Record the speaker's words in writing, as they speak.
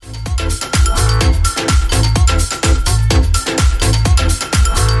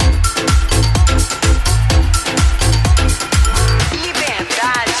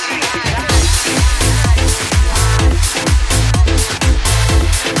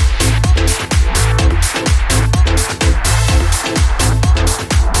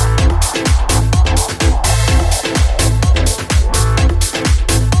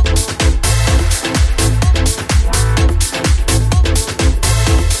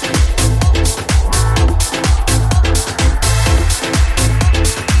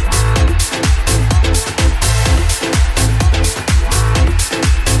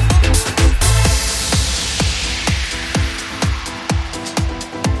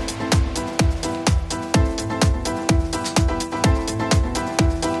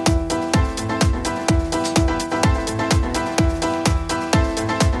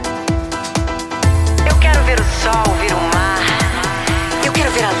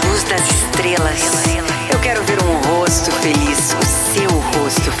das estrelas. Eu quero ver um rosto feliz, o seu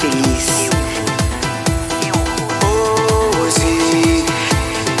rosto feliz. Hoje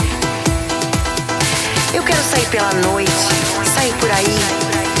eu quero sair pela noite, sair por aí.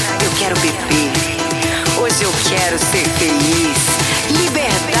 Eu quero beber. Hoje eu quero ser feliz.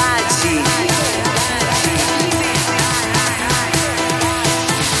 Liberdade.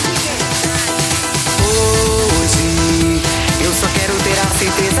 Hoje eu só quero ter a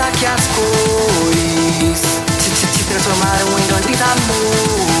certeza que as cores te transformaram em grandes amores.